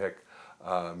high-tech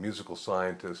musical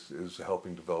scientist is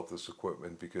helping develop this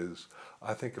equipment, because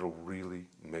I think it'll really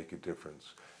make a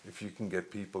difference. If you can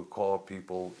get people, call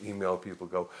people, email people,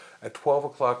 go, at 12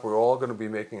 o'clock we're all going to be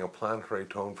making a planetary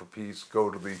tone for peace,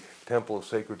 go to the Temple of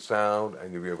Sacred Sound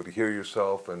and you'll be able to hear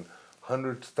yourself, and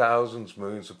hundreds, thousands,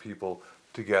 millions of people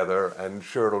together, and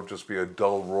sure, it'll just be a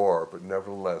dull roar, but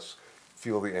nevertheless,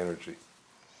 feel the energy.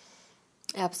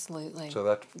 Absolutely. So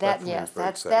that yes,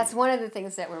 that's one of the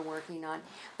things that we're working on.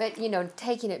 But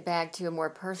taking it back to a more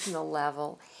personal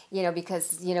level,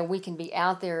 because we can be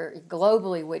out there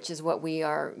globally, which is what we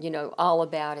are, all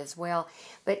about as well.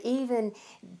 But even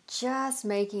just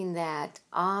making that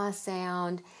ah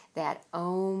sound, that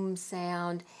om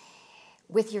sound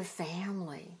with your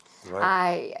family.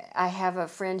 Right. I have a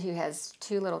friend who has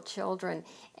 2 little children,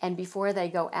 and before they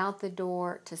go out the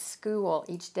door to school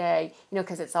each day,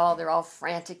 because they're all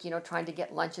frantic, trying to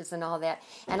get lunches and all that,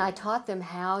 and I taught them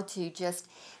how to just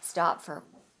stop for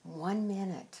 1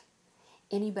 minute.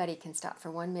 Anybody can stop for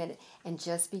 1 minute and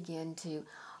just begin to,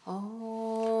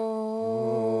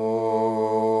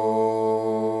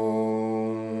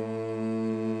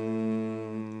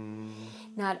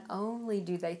 Not only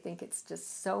do they think it's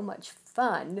just so much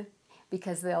fun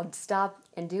because they'll stop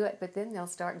and do it, but then they'll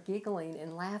start giggling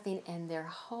and laughing, and their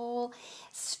whole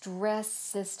stress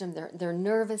system, their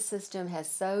nervous system has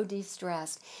so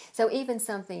de-stressed. So even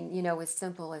something, as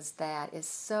simple as that is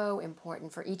so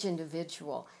important for each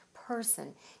individual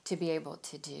person to be able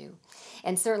to do.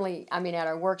 And certainly, at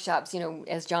our workshops,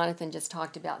 as Jonathan just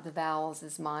talked about, the vowels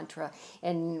is mantra,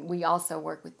 and we also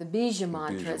work with the bija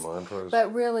mantras.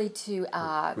 But really to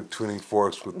with tuning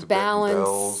forks, with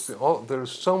balance, Tibetan bells.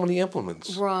 There's so many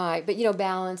implements. Right, but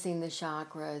balancing the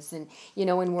chakras, and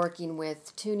and working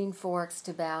with tuning forks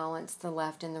to balance the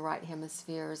left and the right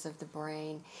hemispheres of the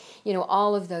brain.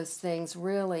 All of those things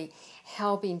really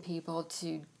helping people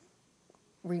to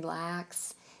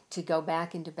relax, to go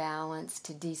back into balance,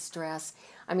 to de-stress.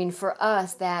 For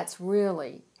us, that's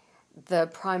really the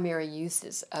primary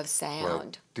uses of sound.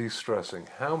 Right. De-stressing.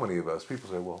 How many of us, people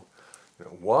say, well,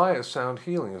 why is sound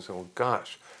healing? And say, well,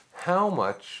 gosh, how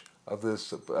much of the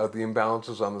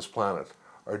imbalances on this planet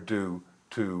are due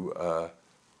to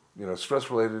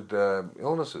stress-related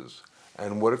illnesses?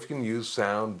 And what if you can use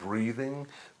sound, breathing,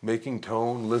 making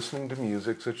tone, listening to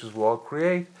music, such as we all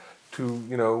create, to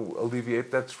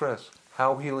alleviate that stress?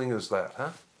 How healing is that,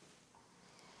 huh?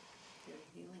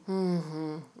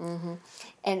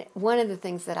 And one of the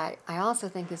things that I also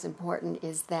think is important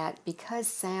is that because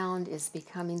sound is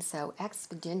becoming so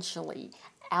exponentially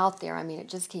out there, it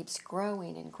just keeps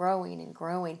growing and growing and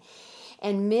growing.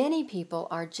 And many people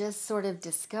are just sort of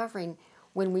discovering,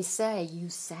 when we say, you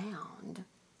sound,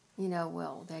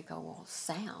 they go, well,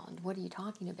 sound, what are you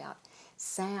talking about?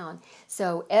 Sound.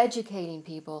 So educating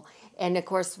people, and of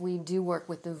course we do work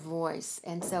with the voice,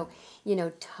 and so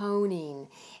toning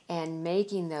and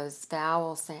making those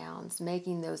vowel sounds,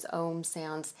 making those om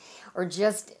sounds, or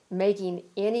just making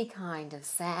any kind of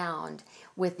sound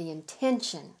with the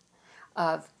intention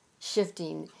of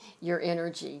shifting your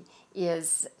energy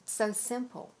is so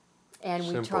simple. And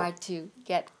we try to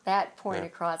get that point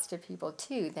across to people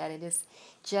too, that it is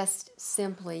just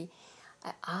simply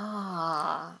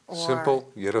or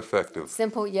simple yet effective.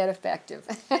 Simple yet effective.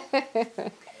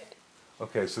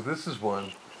 Okay, so this is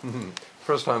one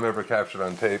First time ever captured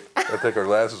on tape. I'll take our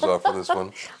glasses off for this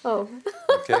one. Oh,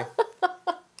 Okay?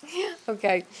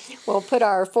 okay. We'll put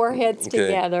our foreheads Okay.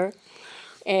 together,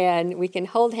 and we can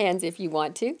hold hands if you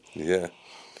want to. Yeah.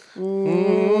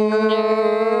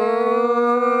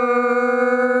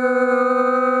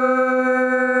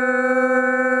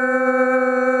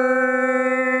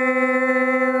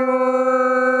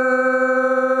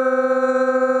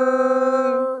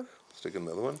 Let's take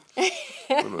another one.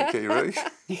 Okay, you ready?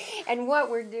 And what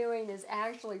we're doing is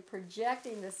actually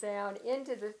projecting the sound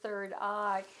into the third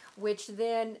eye, which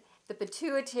then the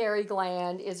pituitary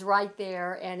gland is right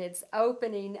there, and it's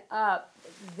opening up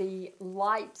the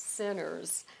light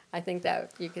centers. I think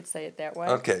that you could say it that way.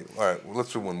 Okay, all right. Well,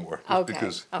 let's do one more. Just Okay.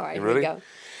 Because, All right, you here ready? we go.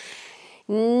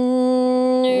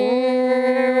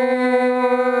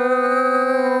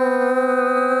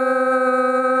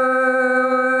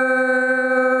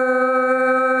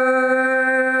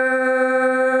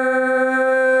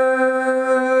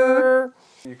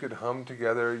 You could hum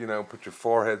together, put your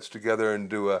foreheads together and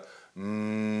do a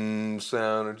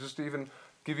sound, or just even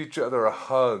give each other a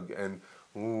hug and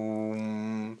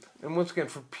And once again,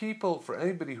 for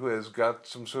anybody who has got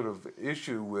some sort of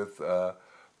issue with the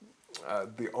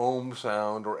Om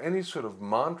sound or any sort of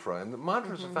mantra, and the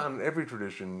mantras are found in every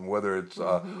tradition, whether it's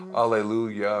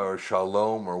Alleluia or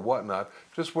Shalom or whatnot,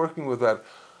 just working with that.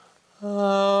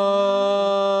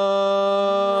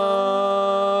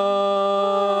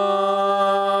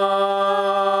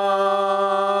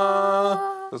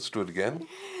 Let's do it again.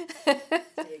 Take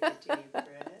a deep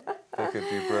breath. Take a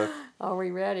deep breath. Are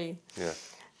we ready? Yeah.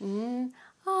 And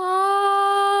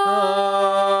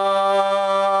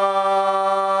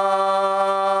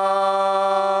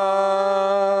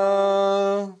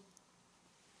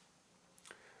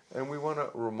we want to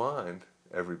remind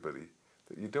everybody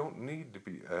that you don't need to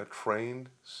be a trained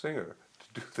singer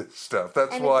to do this stuff.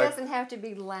 That's And why. it doesn't have to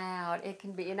be loud. It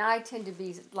can be, and I tend to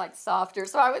be like softer,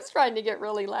 so I was trying to get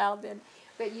really loud then.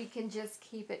 But you can just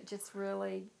keep it just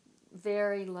really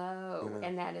very low,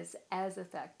 and that is as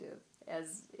effective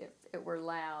as if it were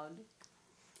loud.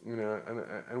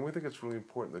 And we think it's really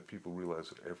important that people realize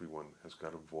that everyone has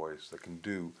got a voice that can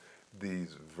do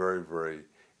these very, very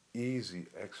easy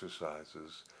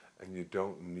exercises, and you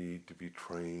don't need to be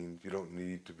trained. You don't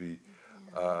need to be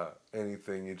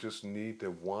anything. You just need to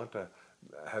want to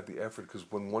have the effort, because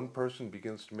when one person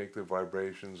begins to make their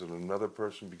vibrations and another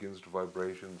person begins to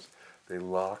vibrations, they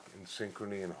lock in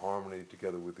synchrony and harmony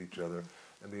together with each other,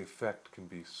 and the effect can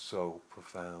be so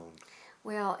profound.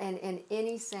 Well, and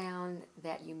any sound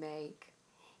that you make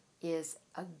is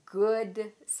a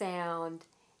good sound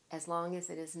as long as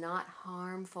it is not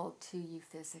harmful to you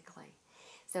physically.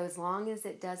 So as long as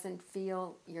it doesn't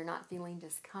feel, you're not feeling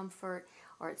discomfort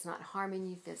or it's not harming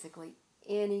you physically,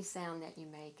 any sound that you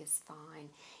make is fine.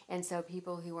 And so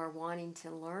people who are wanting to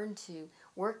learn to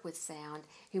work with sound,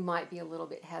 who might be a little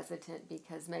bit hesitant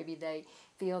because maybe they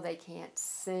feel they can't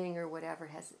sing or whatever,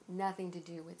 has nothing to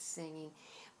do with singing,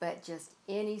 but just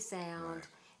any sound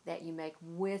that you make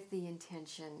with the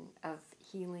intention of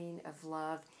healing, of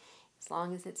love, as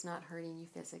long as it's not hurting you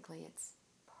physically, it's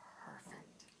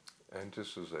perfect. And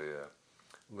just as a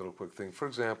little quick thing, for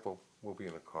example, we'll be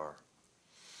in a car.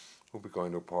 We'll be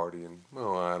going to a party, and,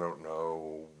 I don't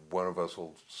know, one of us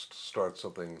will start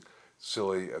something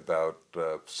silly about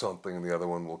something, and the other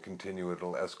one will continue.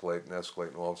 It'll escalate, and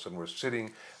all of a sudden we're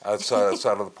sitting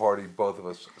outside of the party, both of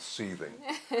us seething.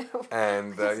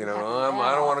 And, I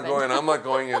don't want to go in, I'm not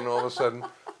going in, and all of a sudden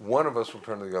one of us will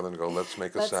turn to the other and go, let's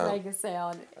make a sound. Let's make a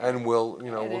sound. And we'll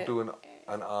do an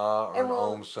ah or an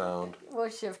om sound. We'll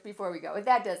shift before we go.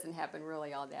 That doesn't happen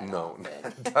really all that often. No,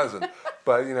 it doesn't.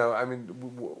 But,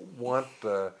 want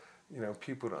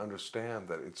people to understand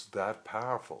that it's that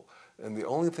powerful. And the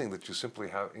only thing that you simply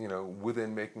have,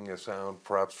 within making a sound,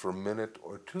 perhaps for a minute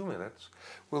or 2 minutes,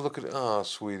 we'll look at,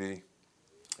 sweetie,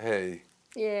 hey.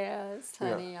 Yes,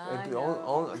 honey, I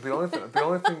know. The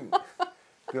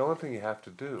only thing you have to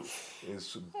do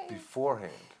is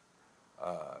beforehand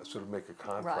sort of make a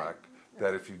contract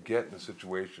that if you get in a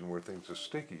situation where things are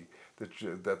sticky,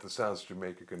 that the sounds that you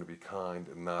make are going to be kind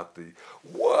and not the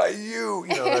 "why you,"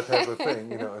 that type of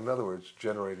thing. In other words,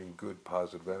 generating good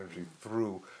positive energy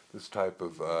through this type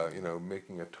of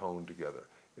making a tone together.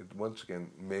 It once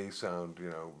again may sound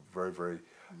very, very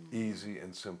easy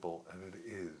and simple, and it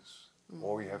is.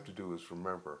 All you have to do is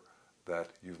remember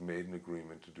that you've made an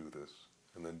agreement to do this,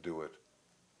 and then do it,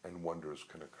 and wonders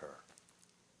can occur.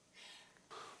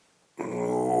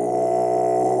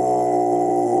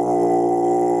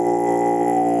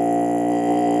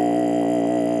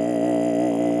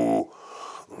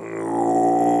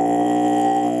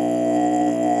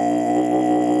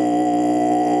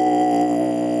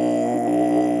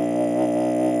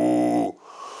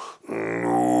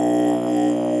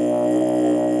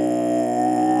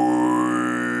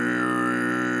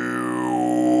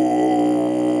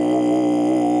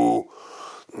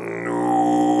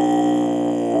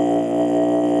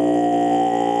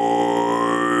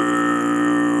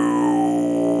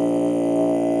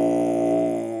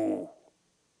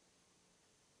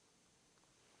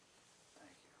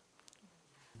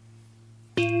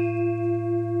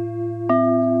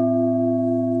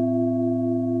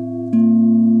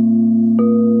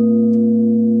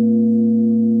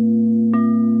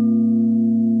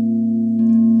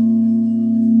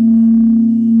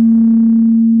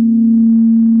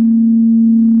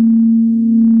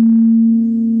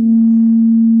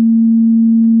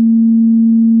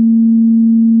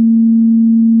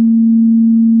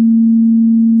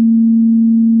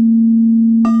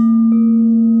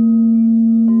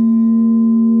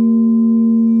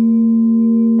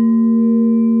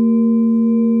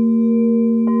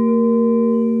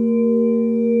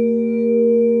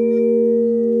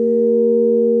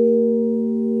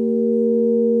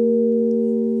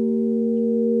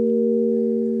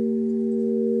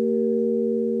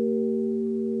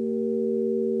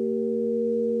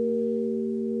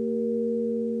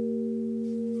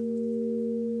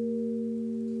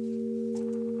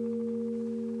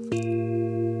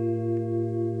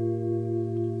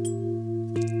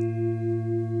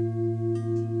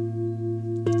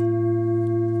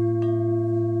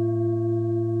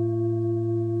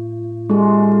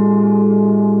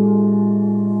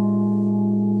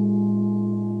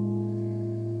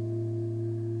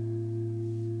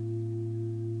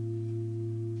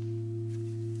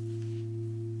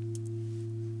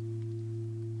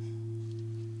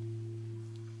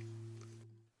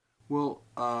 Well,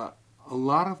 a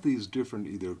lot of these different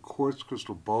either quartz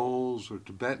crystal bowls or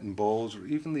Tibetan bowls or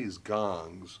even these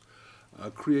gongs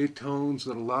create tones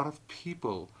that a lot of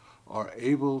people are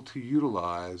able to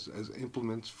utilize as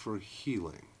implements for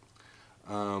healing.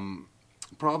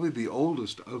 Probably the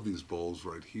oldest of these bowls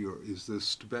right here is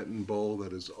this Tibetan bowl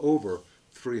that is over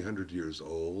 300 years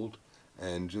old,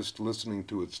 and just listening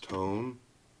to its tone,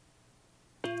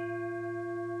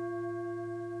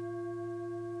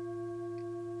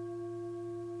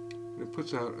 it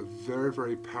puts out a very,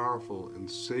 very powerful and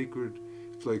sacred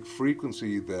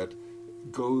frequency that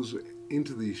goes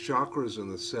into the chakras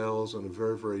and the cells on a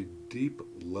very, very deep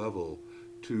level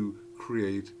to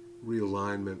create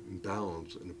realignment and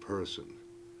balance in a person.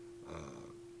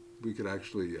 We could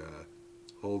actually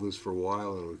hold this for a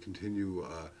while and it would continue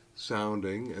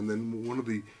sounding. And then one of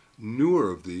the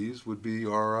newer of these would be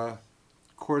our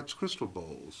quartz crystal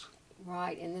bowls.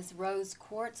 Right, and this rose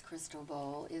quartz crystal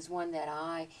bowl is one that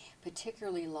I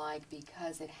particularly like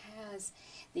because it has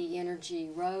the energy,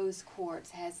 rose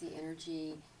quartz has the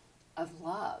energy of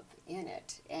love in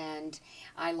it. And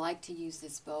I like to use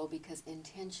this bowl because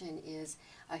intention is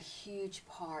a huge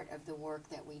part of the work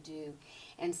that we do.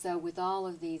 And so with all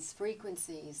of these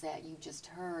frequencies that you just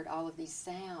heard, all of these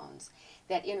sounds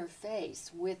that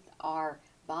interface with our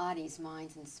bodies,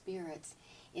 minds, and spirits,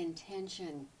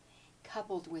 intention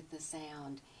coupled with the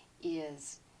sound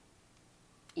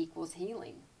equals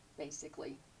healing,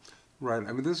 basically. Right.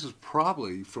 I mean, this is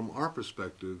probably, from our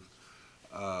perspective,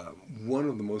 one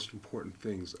of the most important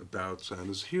things about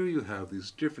sound is here you have these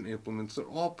different implements that are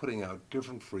all putting out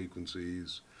different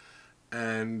frequencies,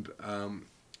 and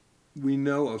we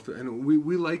know of, and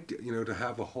we like to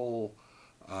have a whole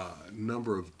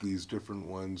number of these different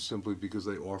ones simply because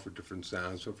they offer different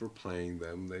sounds. So if we're playing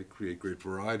them, they create great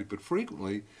variety. But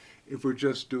frequently, if we're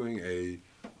just doing a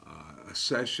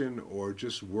session or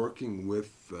just working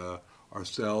with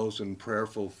ourselves in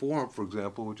prayerful form, for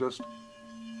example, we'll just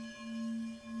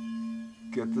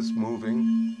get this moving,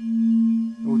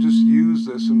 and we'll just use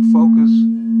this and focus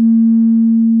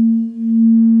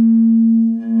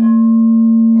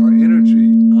our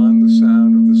energy on the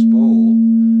sound of this bowl,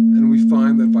 and we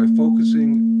find that by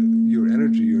focusing your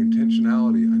energy, your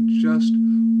intentionality on just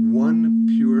one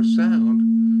pure sound,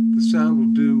 the sound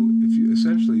will do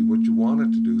essentially what you want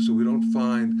it to do. So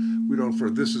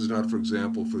this is not, for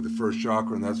example, for the first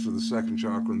chakra, and that's for the second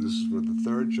chakra, and this is for the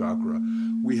third chakra.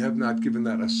 We have not given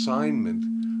that assignment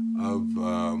of,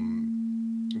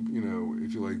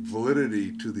 if you like,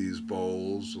 validity to these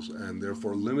bowls, and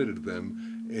therefore limited them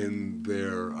in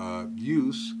their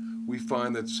use. We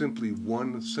find that simply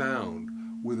one sound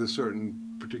with a certain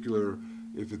particular,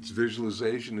 if it's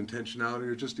visualization, intentionality,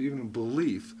 or just even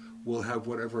belief, will have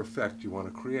whatever effect you want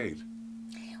to create.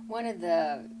 One of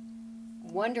the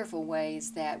wonderful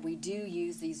ways that we do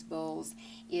use these bowls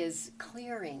is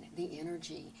clearing the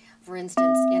energy. For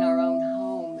instance, in our own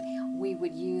home, we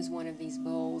would use one of these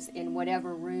bowls in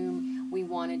whatever room we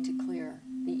wanted to clear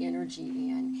the energy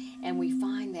in. And we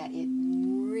find that it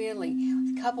really,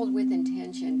 coupled with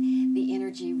intention, the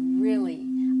energy really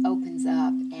opens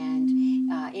up, and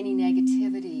any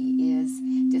negativity is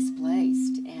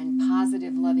displaced, and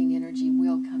positive, loving energy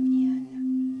will come in.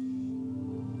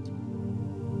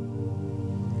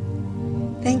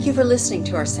 Thank you for listening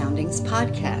to our Soundings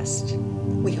podcast.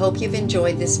 We hope you've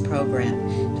enjoyed this program.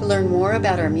 To learn more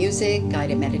about our music,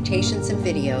 guided meditations, and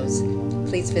videos,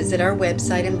 please visit our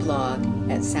website and blog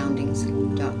at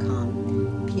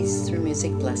soundings.com. Peace through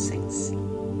music blessings.